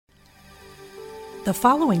The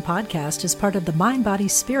following podcast is part of the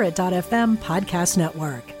MindBodySpirit.fm podcast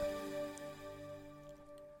network.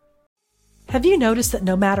 Have you noticed that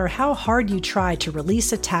no matter how hard you try to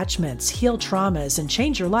release attachments, heal traumas, and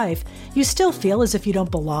change your life, you still feel as if you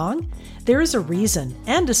don't belong? There is a reason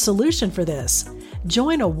and a solution for this.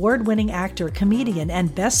 Join award-winning actor, comedian,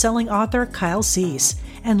 and best-selling author Kyle Cease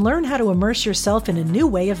and learn how to immerse yourself in a new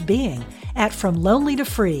way of being at From Lonely to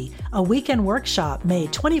Free, a weekend workshop May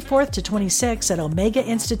 24th to 26th at Omega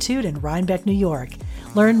Institute in Rhinebeck, New York.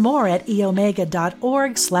 Learn more at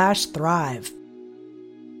eomega.org/thrive.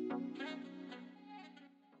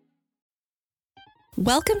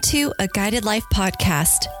 Welcome to A Guided Life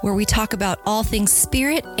podcast, where we talk about all things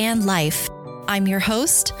spirit and life. I'm your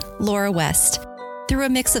host, Laura West. Through a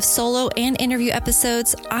mix of solo and interview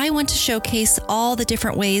episodes, I want to showcase all the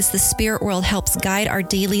different ways the spirit world helps guide our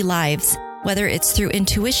daily lives, whether it's through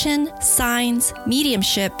intuition, signs,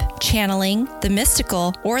 mediumship, channeling, the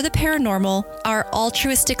mystical, or the paranormal. Our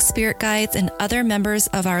altruistic spirit guides and other members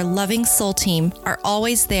of our loving soul team are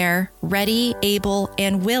always there, ready, able,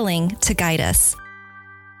 and willing to guide us.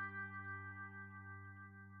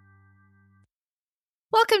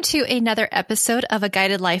 Welcome to another episode of A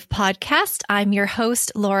Guided Life podcast. I'm your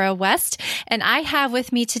host, Laura West, and I have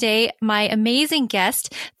with me today my amazing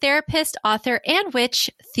guest, therapist, author, and witch,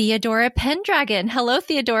 Theodora Pendragon. Hello,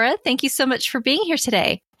 Theodora. Thank you so much for being here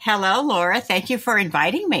today. Hello, Laura. Thank you for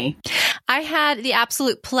inviting me. I had the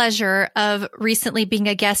absolute pleasure of recently being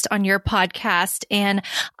a guest on your podcast, and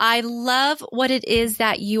I love what it is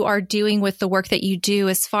that you are doing with the work that you do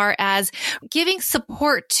as far as giving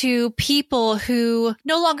support to people who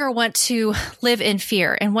no longer want to live in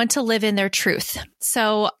fear and want to live in their truth.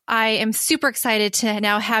 So I am super excited to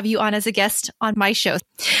now have you on as a guest on my show.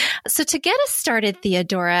 So to get us started,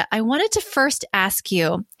 Theodora, I wanted to first ask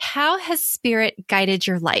you, how has spirit guided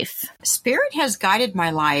your life? Spirit has guided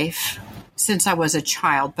my life since I was a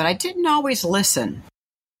child, but I didn't always listen.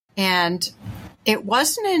 And it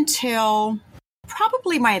wasn't until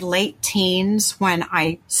probably my late teens when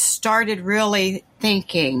I started really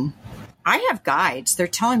thinking, I have guides. They're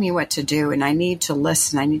telling me what to do, and I need to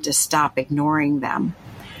listen. I need to stop ignoring them.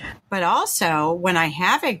 But also, when I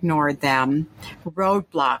have ignored them,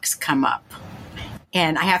 roadblocks come up.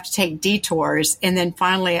 And I have to take detours, and then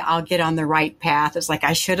finally I'll get on the right path. It's like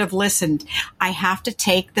I should have listened. I have to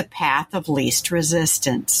take the path of least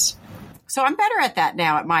resistance. So I'm better at that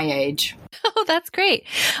now at my age. Oh, that's great.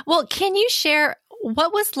 Well, can you share,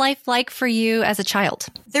 what was life like for you as a child?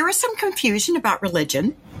 There was some confusion about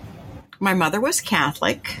religion. My mother was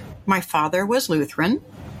Catholic. My father was Lutheran.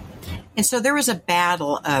 And so there was a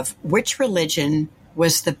battle of which religion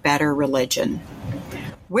was the better religion.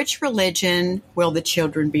 Which religion will the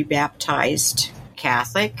children be baptized?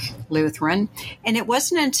 Catholic, Lutheran. And it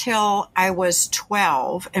wasn't until I was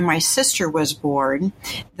 12 and my sister was born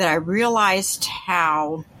that I realized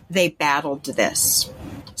how they battled this.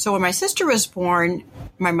 So when my sister was born,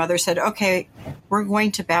 my mother said, okay, we're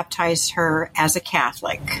going to baptize her as a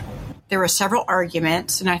Catholic. There were several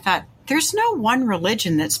arguments, and I thought, there's no one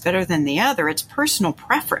religion that's better than the other. It's personal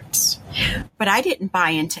preference. But I didn't buy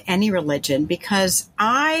into any religion because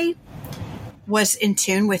I was in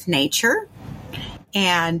tune with nature,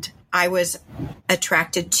 and I was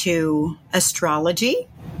attracted to astrology,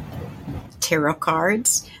 tarot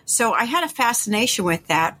cards. So I had a fascination with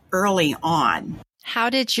that early on. How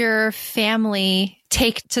did your family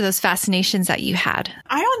take to those fascinations that you had?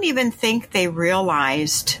 I don't even think they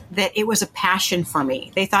realized that it was a passion for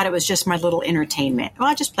me. They thought it was just my little entertainment. Well,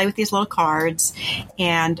 I just play with these little cards,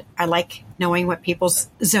 and I like knowing what people's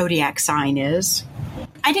zodiac sign is.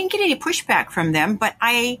 I didn't get any pushback from them, but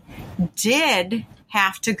I did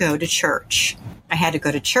have to go to church. I had to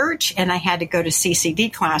go to church, and I had to go to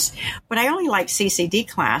CCD class, but I only liked CCD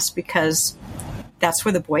class because that's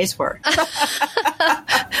where the boys were.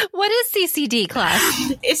 What is CCD class?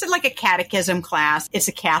 It's like a catechism class. It's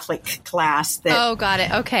a Catholic class that got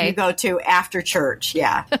it. Okay. You go to after church.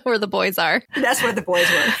 Yeah. Where the boys are. That's where the boys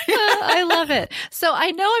were. I love it. So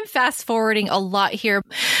I know I'm fast forwarding a lot here.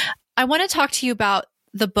 I want to talk to you about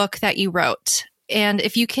the book that you wrote. And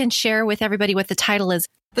if you can share with everybody what the title is.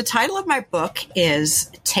 The title of my book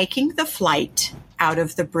is Taking the Flight Out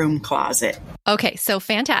of the Broom Closet. Okay, so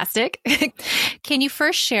fantastic. Can you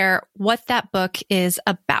first share what that book is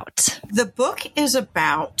about? The book is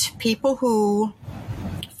about people who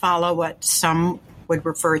follow what some would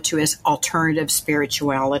refer to as alternative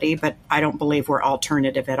spirituality, but I don't believe we're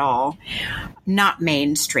alternative at all, not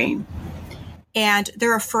mainstream. And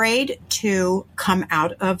they're afraid to come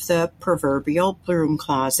out of the proverbial broom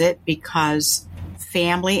closet because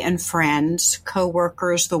family and friends,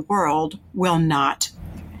 coworkers, the world will not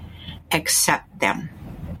accept them.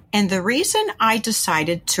 And the reason I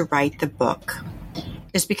decided to write the book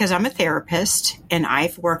is because I'm a therapist and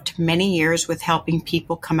I've worked many years with helping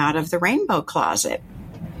people come out of the rainbow closet.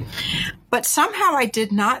 But somehow I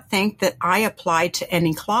did not think that I applied to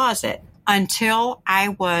any closet until I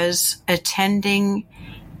was attending.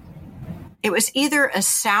 It was either a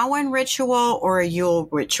Samhain ritual or a Yule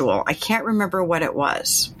ritual. I can't remember what it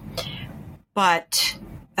was. But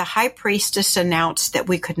the high priestess announced that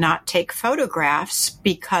we could not take photographs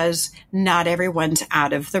because not everyone's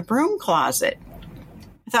out of the broom closet.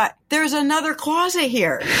 I thought, there's another closet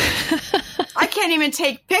here. I can't even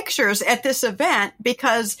take pictures at this event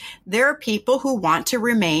because there are people who want to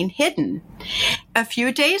remain hidden. A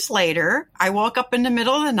few days later, I woke up in the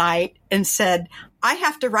middle of the night and said, I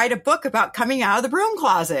have to write a book about coming out of the broom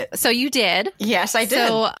closet. So you did? Yes, I did.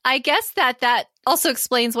 So I guess that also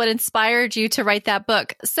explains what inspired you to write that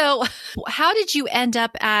book. So how did you end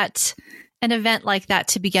up at an event like that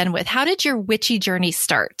to begin with? How did your witchy journey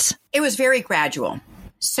start? It was very gradual.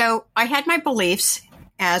 So I had my beliefs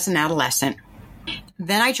as an adolescent.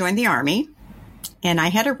 Then I joined the Army and I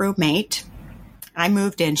had a roommate. I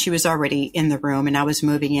moved in. She was already in the room and I was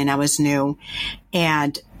moving in. I was new.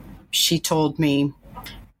 And she told me,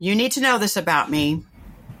 you need to know this about me,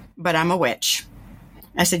 but I'm a witch.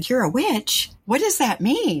 I said, you're a witch? What does that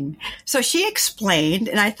mean? So she explained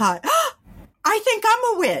and I thought, oh, I think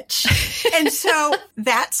I'm a witch. And so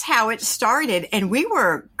that's how it started. And we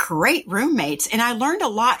were great roommates and I learned a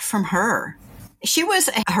lot from her. She was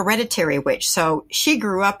a hereditary witch, so she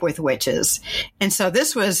grew up with witches. And so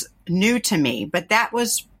this was new to me, but that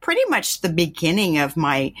was pretty much the beginning of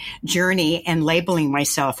my journey and labeling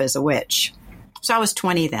myself as a witch. So I was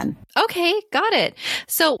 20 then. Okay, got it.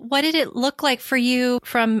 So what did it look like for you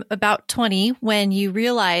from about 20 when you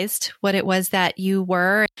realized what it was that you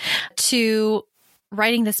were to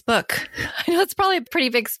writing this book? I know it's probably a pretty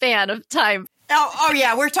big span of time. Oh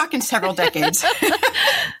yeah, we're talking several decades.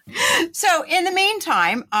 So in the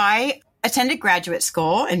meantime, I attended graduate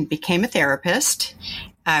school and became a therapist.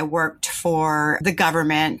 I worked for the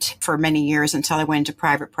government for many years until I went into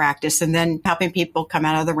private practice and then helping people come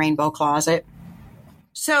out of the rainbow closet.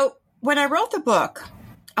 So when I wrote the book,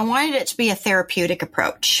 I wanted it to be a therapeutic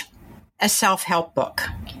approach, a self-help book.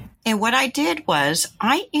 And what I did was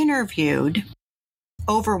I interviewed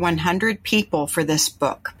over 100 people for this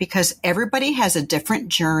book because everybody has a different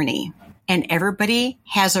journey and everybody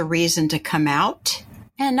has a reason to come out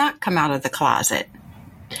and not come out of the closet.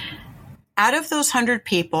 Out of those 100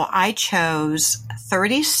 people, I chose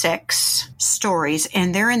 36 stories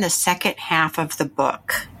and they're in the second half of the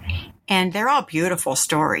book. And they're all beautiful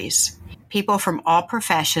stories. People from all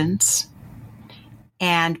professions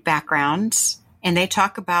and backgrounds. And they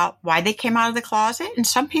talk about why they came out of the closet. And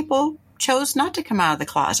some people chose not to come out of the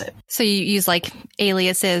closet. So you use like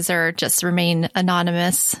aliases or just remain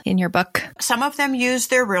anonymous in your book? Some of them use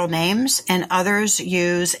their real names and others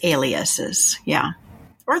use aliases. Yeah.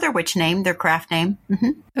 Or their witch name, their craft name.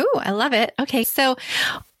 Mm-hmm. Ooh, I love it. Okay. So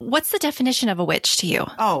what's the definition of a witch to you?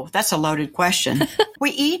 Oh, that's a loaded question.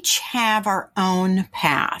 We each have our own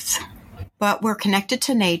path, but we're connected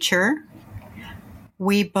to nature.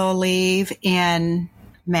 We believe in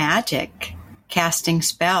magic, casting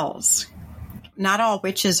spells. Not all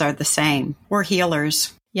witches are the same. We're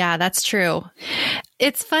healers. Yeah, that's true.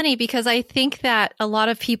 It's funny because I think that a lot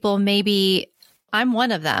of people, maybe I'm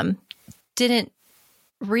one of them, didn't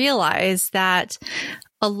realize that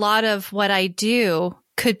a lot of what I do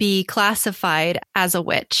could be classified as a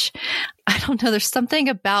witch. I don't know. There's something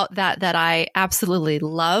about that I absolutely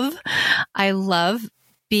love. I love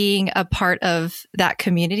being a part of that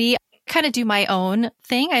community. I kind of do my own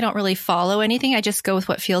thing. I don't really follow anything. I just go with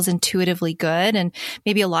what feels intuitively good. And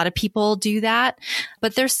maybe a lot of people do that.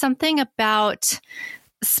 But there's something about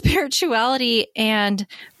spirituality and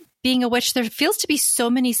being a witch. There feels to be so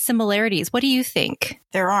many similarities. What do you think?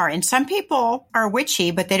 There are. And some people are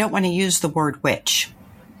witchy, but they don't want to use the word witch.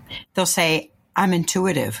 They'll say, I'm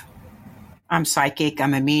intuitive. I'm psychic.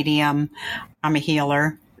 I'm a medium. I'm a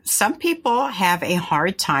healer. Some people have a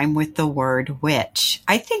hard time with the word witch.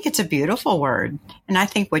 I think it's a beautiful word. And I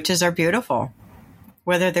think witches are beautiful.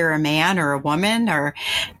 Whether they're a man or a woman or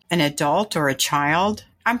an adult or a child,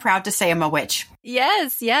 I'm proud to say I'm a witch.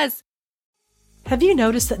 Yes, yes. Have you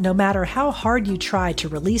noticed that no matter how hard you try to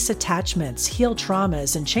release attachments, heal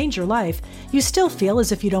traumas, and change your life, you still feel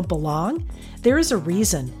as if you don't belong? There is a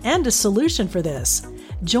reason and a solution for this.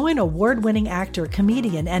 Join award-winning actor,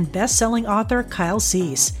 comedian, and best-selling author Kyle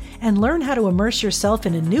Cease and learn how to immerse yourself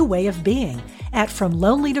in a new way of being at From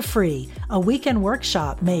Lonely to Free, a weekend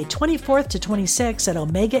workshop May 24th to 26th at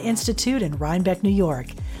Omega Institute in Rhinebeck, New York.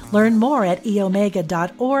 Learn more at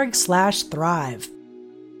eomega.org/thrive.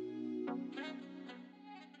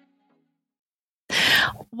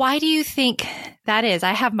 Why do you think that is?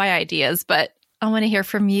 I have my ideas, but I want to hear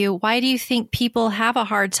from you. Why do you think people have a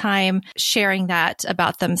hard time sharing that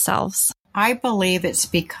about themselves? I believe it's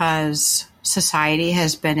because society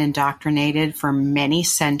has been indoctrinated for many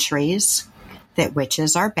centuries that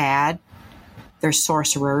witches are bad, they're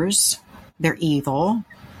sorcerers, they're evil,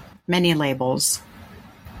 many labels.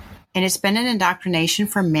 And it's been an indoctrination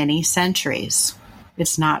for many centuries.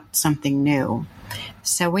 It's not something new.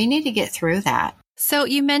 So we need to get through that. So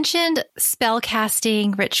you mentioned spell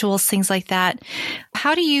casting, rituals, things like that.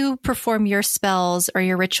 How do you perform your spells or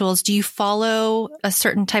your rituals? Do you follow a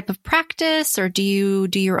certain type of practice or do you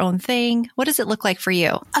do your own thing? What does it look like for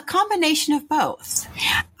you? A combination of both.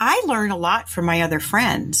 I learn a lot from my other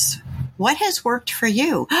friends. What has worked for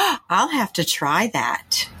you? I'll have to try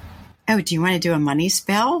that. Oh, do you want to do a money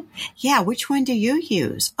spell? Yeah, which one do you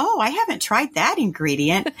use? Oh, I haven't tried that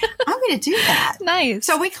ingredient. I'm going to do that. Nice.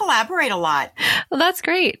 So we collaborate a lot. Well, that's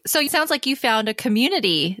great. So it sounds like you found a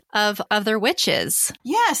community of other witches.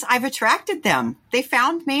 Yes, I've attracted them. They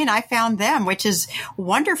found me and I found them, which is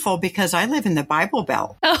wonderful because I live in the Bible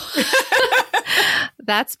Belt. Oh,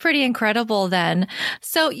 that's pretty incredible then.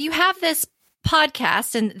 So you have this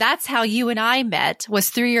podcast, and that's how you and I met,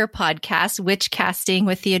 was through your podcast, Witch Casting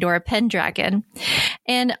with Theodora Pendragon.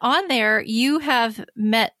 And on there, you have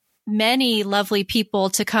met many lovely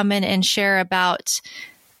people to come in and share about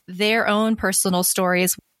their own personal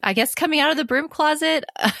stories. I guess coming out of the broom closet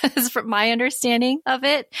is from my understanding of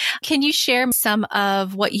it. Can you share some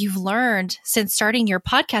of what you've learned since starting your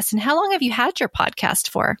podcast, and how long have you had your podcast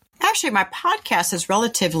for? Actually, my podcast is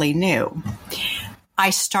relatively new.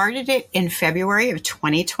 I started it in February of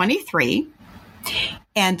 2023.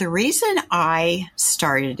 And the reason I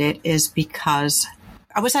started it is because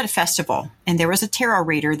I was at a festival and there was a tarot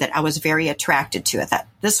reader that I was very attracted to. I thought,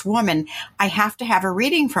 this woman, I have to have a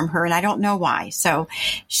reading from her and I don't know why. So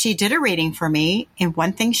she did a reading for me. And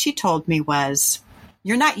one thing she told me was,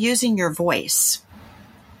 you're not using your voice.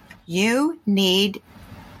 You need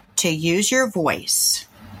to use your voice.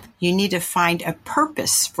 You need to find a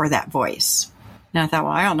purpose for that voice. And I thought,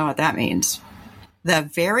 well, I don't know what that means. The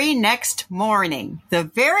very next morning,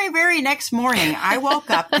 I woke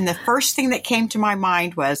up and the first thing that came to my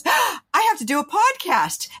mind was, I have to do a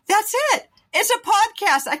podcast. That's it. It's a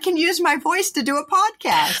podcast. I can use my voice to do a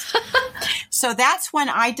podcast. So that's when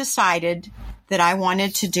I decided that I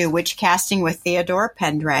wanted to do Witch Casting with Theodora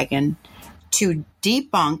Pendragon to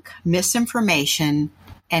debunk misinformation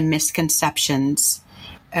and misconceptions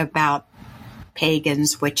about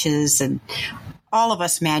pagans, witches, and all of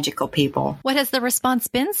us magical people. What has the response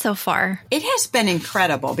been so far? It has been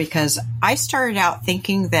incredible because I started out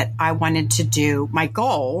thinking that I wanted to do, my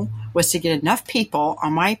goal was to get enough people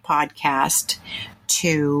on my podcast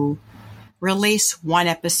to release one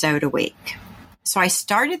episode a week. So I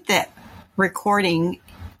started the recording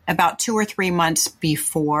about 2 or 3 months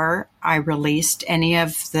before I released any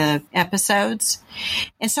of the episodes.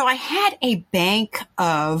 And so I had a bank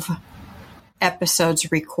of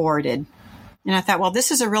episodes recorded. And I thought, well,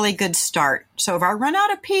 this is a really good start. So if I run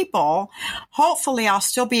out of people, hopefully I'll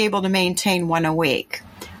still be able to maintain one a week.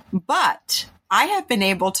 But I have been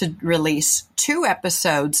able to release 2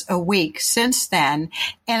 episodes a week since then.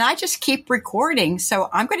 And I just keep recording.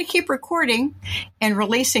 So I'm going to keep recording and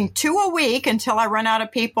releasing 2 a week until I run out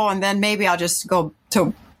of people. And then maybe I'll just go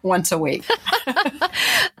to once a week.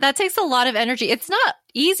 That takes a lot of energy. It's not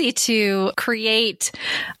easy to create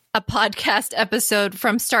a podcast episode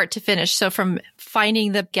from start to finish. So from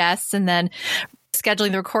finding the guests and then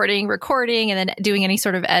scheduling the recording, and then doing any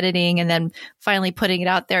sort of editing and then finally putting it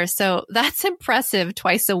out there. So that's impressive,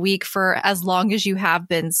 twice a week for as long as you have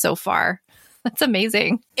been so far. That's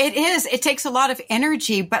amazing. It is. It takes a lot of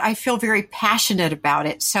energy, but I feel very passionate about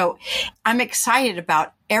it. So I'm excited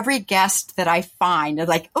about every guest that I find.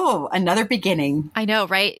 Like, oh, another beginning. I know,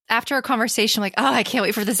 right? After a conversation, like, oh, I can't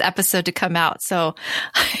wait for this episode to come out. So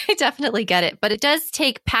I definitely get it. But it does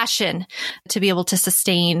take passion to be able to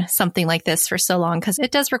sustain something like this for so long, because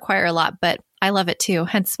it does require a lot, but I love it too.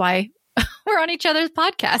 Hence why we're on each other's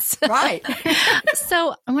podcasts. Right.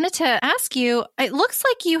 So I wanted to ask you, it looks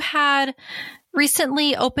like you had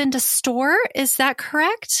recently opened a store. Is that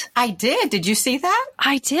correct? I did. Did you see that?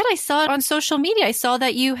 I did. I saw it on social media. I saw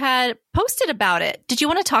that you had posted about it. Did you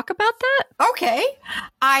want to talk about that? Okay.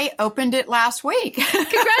 I opened it last week.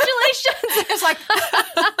 Congratulations. It's like,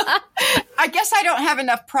 I guess I don't have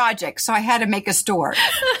enough projects, so I had to make a store.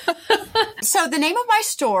 So the name of my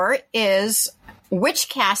store is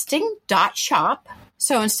witchcasting.shop.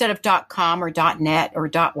 So instead of .com or .net or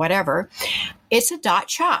 .whatever, it's a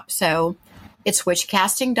 .shop. So it's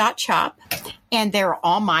witchcasting.shop. And there are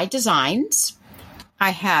all my designs. I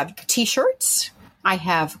have t-shirts. I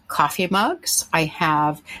have coffee mugs. I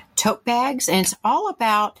have tote bags. And it's all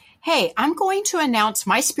about, hey, I'm going to announce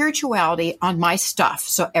my spirituality on my stuff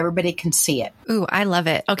so everybody can see it. Ooh, I love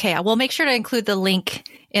it. Okay. We'll make sure to include the link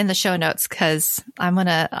in the show notes because I'm going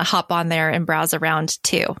to hop on there and browse around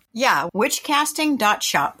too. Yeah.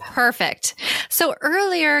 Witchcasting.shop. Perfect. So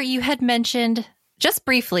earlier you had mentioned, just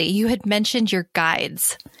briefly, you had mentioned your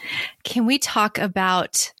guides. Can we talk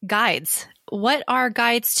about guides? What are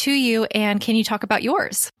guides to you, and can you talk about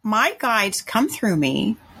yours? My guides come through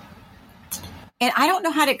me, and I don't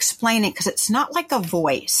know how to explain it because it's not like a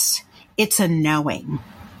voice. It's a knowing.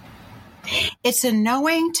 It's a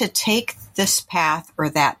knowing to take this path or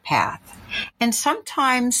that path. And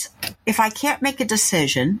sometimes if I can't make a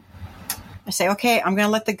decision, I say, okay, I'm going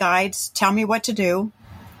to let the guides tell me what to do,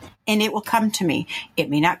 and it will come to me. It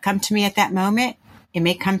may not come to me at that moment. It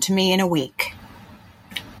may come to me in a week.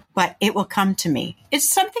 But it will come to me. It's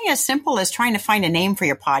something as simple as trying to find a name for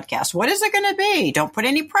your podcast. What is it going to be? Don't put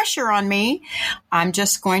any pressure on me. I'm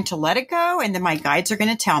just going to let it go, and then my guides are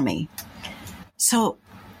going to tell me. So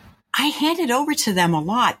I hand it over to them a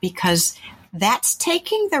lot because that's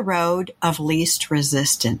taking the road of least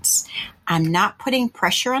resistance. I'm not putting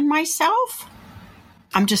pressure on myself.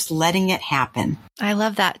 I'm just letting it happen. I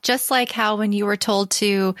love that. Just like how when you were told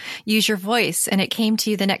to use your voice and it came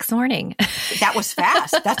to you the next morning. That was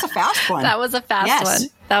fast. That's a fast one. That was a fast one.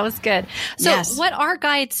 That was good. So what are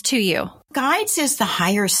guides to you? Guides is the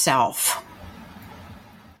higher self.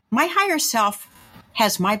 My higher self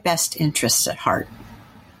has my best interests at heart.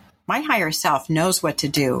 My higher self knows what to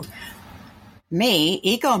do. Me,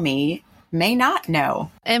 ego me, may not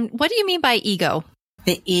know. And what do you mean by ego?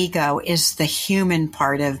 The ego is the human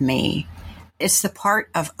part of me. It's the part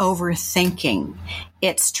of overthinking.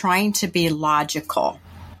 It's trying to be logical.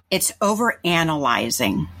 It's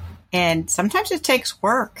overanalyzing. And sometimes it takes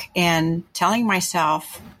work and telling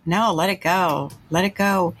myself, no, let it go. Let it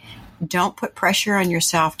go. Don't put pressure on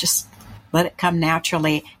yourself. Just let it come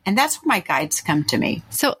naturally. And that's when my guides come to me.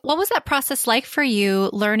 So what was that process like for you,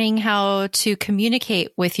 learning how to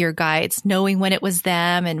communicate with your guides, knowing when it was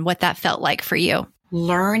them and what that felt like for you?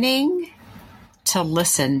 Learning to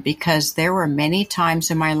listen, because there were many times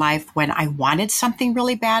in my life when I wanted something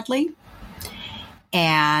really badly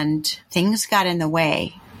and things got in the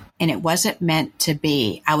way and it wasn't meant to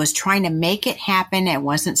be. I was trying to make it happen. It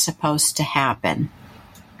wasn't supposed to happen.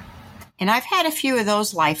 And I've had a few of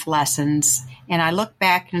those life lessons, and I look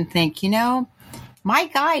back and think, my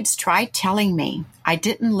guides tried telling me. I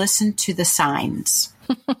didn't listen to the signs.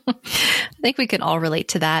 I think we can all relate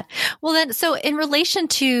to that. Well, then, so in relation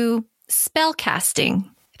to spell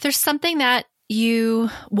casting, if there's something that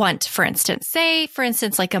you want, for instance,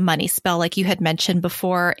 like a money spell, like you had mentioned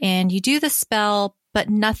before, and you do the spell, but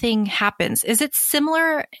nothing happens. Is it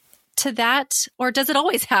similar to that, or does it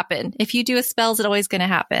always happen? If you do a spell, is it always going to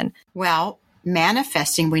happen? Well,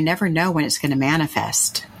 manifesting, we never know when it's going to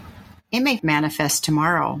manifest. It may manifest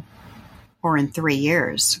tomorrow or in 3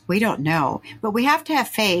 years. We don't know. But we have to have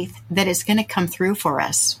faith that it's going to come through for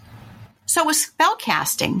us. So with spell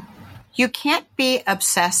casting, you can't be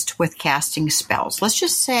obsessed with casting spells. Let's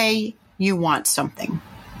just say you want something.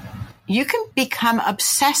 You can become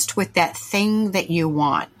obsessed with that thing that you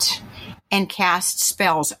want and cast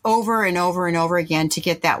spells over and over and over again to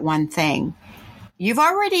get that one thing. You've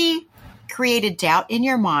already created doubt in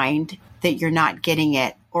your mind that you're not getting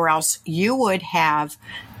it, or else you would have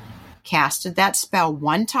casted that spell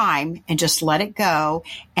one time and just let it go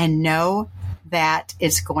and know that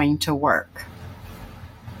it's going to work.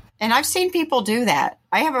 And I've seen people do that.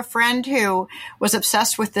 I have a friend who was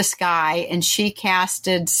obsessed with this guy, and she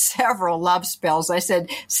casted several love spells. I said,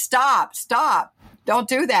 stop, don't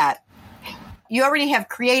do that. You already have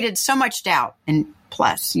created so much doubt. And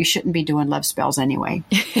plus, you shouldn't be doing love spells anyway.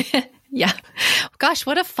 Yeah. Gosh,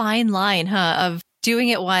 what a fine line, of doing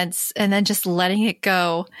it once and then just letting it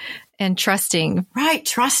go and trusting. Right.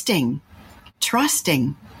 Trusting.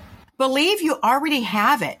 Believe you already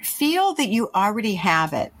have it. Feel that you already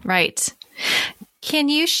have it. Right. Can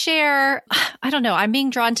you share, I don't know, I'm being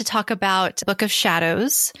drawn to talk about Book of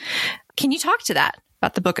Shadows. Can you talk to that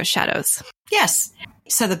about the Book of Shadows? Yes.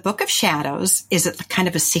 So the Book of Shadows is kind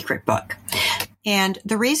of a secret book. And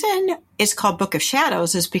the reason it's called Book of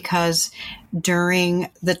Shadows is because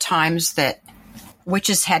during the times that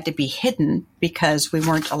witches had to be hidden because we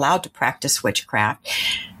weren't allowed to practice witchcraft,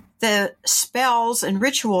 the spells and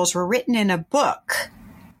rituals were written in a book,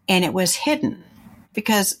 and it was hidden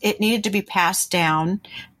because it needed to be passed down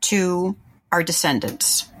to our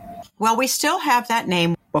descendants. Well, we still have that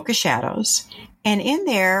name, Book of Shadows. And in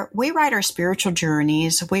there, we write our spiritual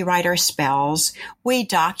journeys, we write our spells, we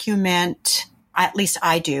document, at least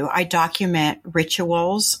I do, I document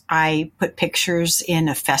rituals. I put pictures in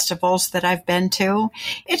of festivals that I've been to.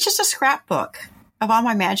 It's just a scrapbook of all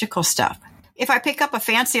my magical stuff. If I pick up a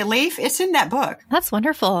fancy leaf, it's in that book. That's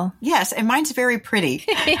wonderful. Yes, and mine's very pretty.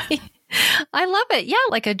 I love it. Yeah,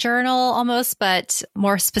 like a journal almost, but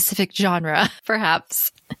more specific genre,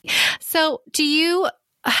 perhaps. So do you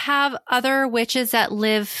have other witches that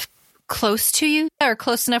live close to you or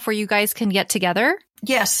close enough where you guys can get together?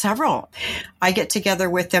 Yes, several. I get together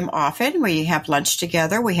with them often. We have lunch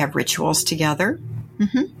together. We have rituals together.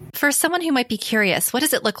 Mm-hmm. For someone who might be curious, what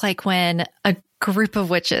does it look like when a group of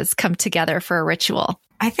witches come together for a ritual?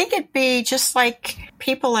 I think it'd be just like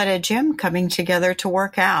people at a gym coming together to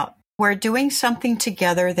work out. We're doing something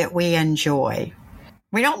together that we enjoy.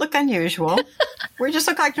 We don't look unusual. We just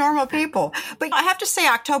look like normal people. But I have to say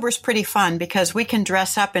October's pretty fun because we can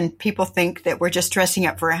dress up and people think that we're just dressing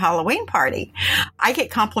up for a Halloween party. I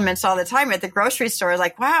get compliments all the time at the grocery store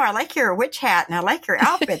like, wow, I like your witch hat and I like your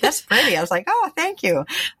outfit. That's pretty. I was like, oh, thank you.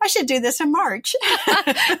 I should do this in March.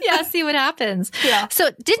 Yeah, see what happens. Yeah. So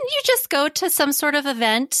didn't you just go to some sort of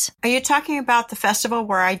event? Are you talking about the festival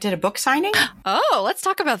where I did a book signing? Oh, let's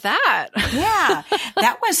talk about that. Yeah,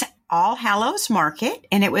 that was All Hallows Market,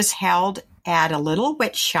 and it was held at a little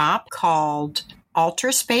witch shop called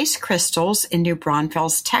Altar Space Crystals in New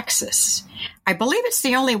Braunfels, Texas. I believe it's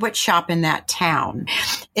the only witch shop in that town.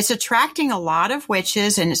 It's attracting a lot of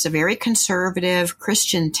witches, and it's a very conservative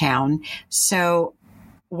Christian town. So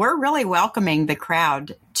we're really welcoming the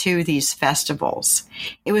crowd to these festivals.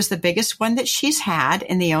 It was the biggest one that she's had,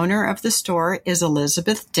 and the owner of the store is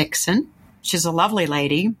Elizabeth Dixon. She's a lovely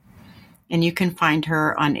lady. And you can find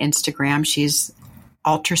her on Instagram. She's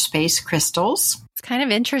Altar Space Crystals. It's kind of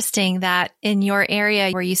interesting that in your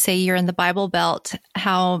area where you say you're in the Bible Belt,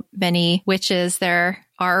 how many witches there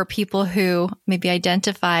are, people who maybe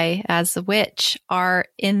identify as a witch are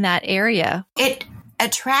in that area. It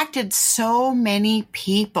attracted so many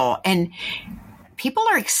people, and people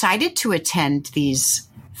are excited to attend these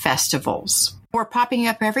festivals. We're popping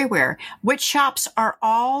up everywhere. Witch shops are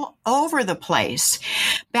all over the place.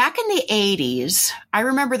 Back in the 80s, I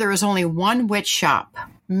remember there was only one witch shop,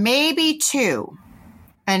 maybe two.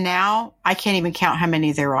 And now I can't even count how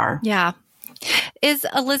many there are. Yeah. Is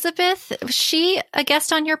Elizabeth, was she a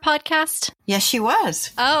guest on your podcast? Yes, she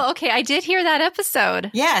was. Oh, okay. I did hear that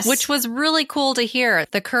episode. Yes. Which was really cool to hear.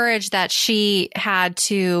 The courage that she had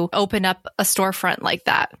to open up a storefront like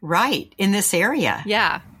that. Right. In this area.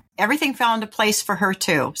 Yeah. Everything fell into place for her,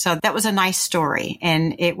 too. So that was a nice story.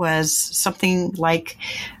 And it was something like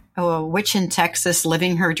a witch in Texas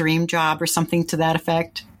living her dream job or something to that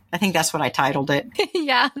effect. I think that's what I titled it.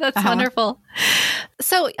 Yeah, that's wonderful.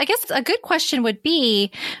 So I guess a good question would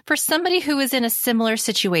be for somebody who is in a similar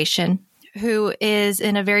situation, who is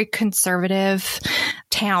in a very conservative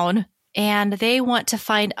town, and they want to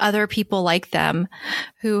find other people like them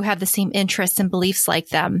who have the same interests and beliefs like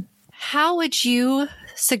them. How would you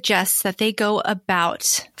suggest that they go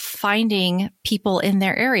about finding people in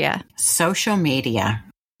their area? Social media.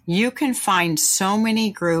 You can find so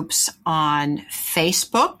many groups on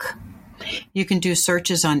Facebook. You can do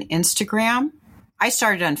searches on Instagram. I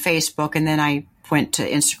started on Facebook and then I went to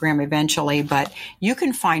Instagram eventually, but you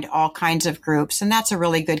can find all kinds of groups. And that's a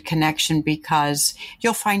really good connection because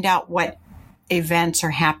you'll find out what events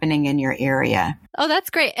are happening in your area. Oh, that's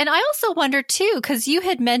great. And I also wonder too, because you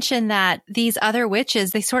had mentioned that these other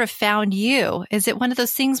witches, they sort of found you. Is it one of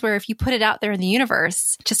those things where if you put it out there in the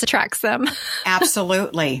universe, it just attracts them?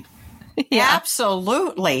 Absolutely. Yeah.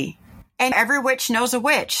 Absolutely. And every witch knows a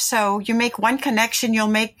witch. So you make one connection, you'll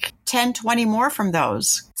make 10, 20 more from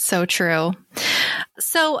those. So true.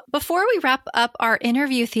 So before we wrap up our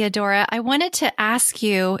interview, Theodora, I wanted to ask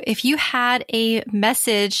you if you had a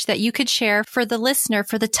message that you could share for the listener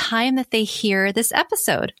for the time that they hear this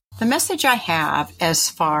episode. The message I have as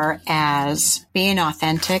far as being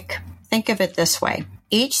authentic, think of it this way.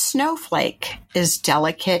 Each snowflake is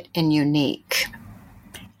delicate and unique.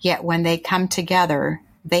 Yet when they come together,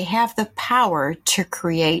 they have the power to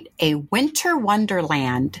create a winter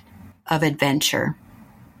wonderland of adventure.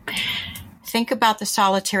 think about the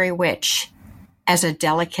solitary witch as a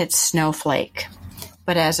delicate snowflake.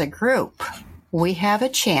 But as a group, we have a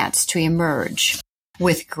chance to emerge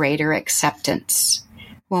with greater acceptance.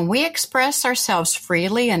 When we express ourselves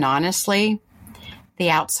freely and honestly, the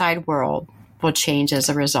outside world will change as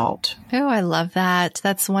a result. Oh, I love that.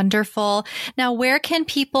 That's wonderful. Now, where can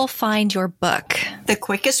people find your book? The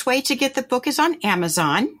quickest way to get the book is on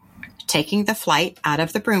Amazon, Taking the Flight Out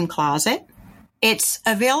of the Broom Closet. It's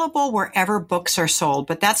available wherever books are sold,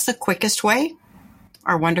 but that's the quickest way,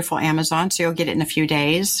 our wonderful Amazon, so you'll get it in a few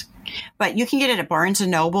days. But you can get it at Barnes &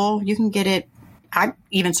 Noble. You can get it, I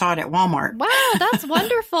even saw it at Walmart. Wow, that's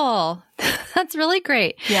wonderful. That's really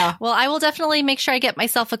great. Yeah. Well, I will definitely make sure I get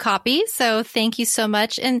myself a copy. So thank you so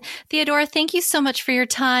much. And Theodora, thank you so much for your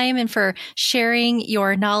time and for sharing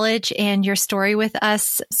your knowledge and your story with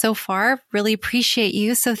us so far. Really appreciate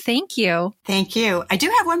you. So thank you. Thank you. I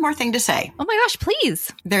do have one more thing to say. Oh my gosh,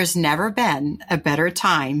 please. There's never been a better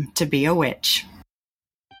time to be a witch.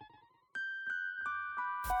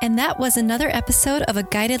 And that was another episode of a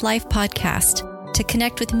Guided Life podcast. To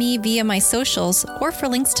connect with me via my socials or for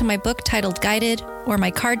links to my book titled Guided or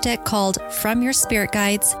my card deck called From Your Spirit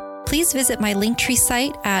Guides, please visit my Linktree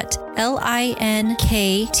site at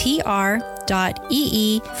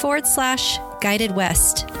linktr.ee/Guided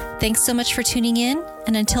West. Thanks so much for tuning in.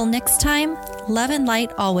 And until next time, love and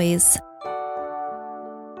light always.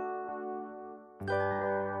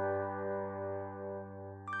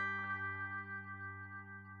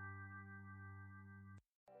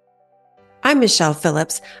 I'm Michelle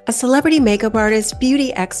Phillips, a celebrity makeup artist,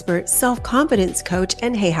 beauty expert, self-confidence coach,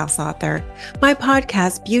 and Hay House author. My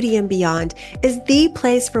podcast, Beauty and Beyond, is the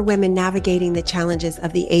place for women navigating the challenges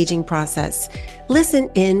of the aging process. Listen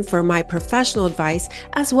in for my professional advice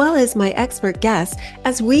as well as my expert guests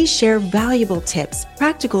as we share valuable tips,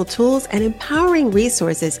 practical tools, and empowering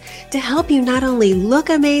resources to help you not only look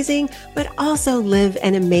amazing, but also live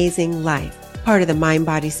an amazing life. Part of the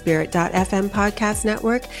MindBodySpirit.fm podcast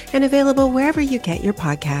network and available wherever you get your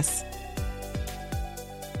podcasts.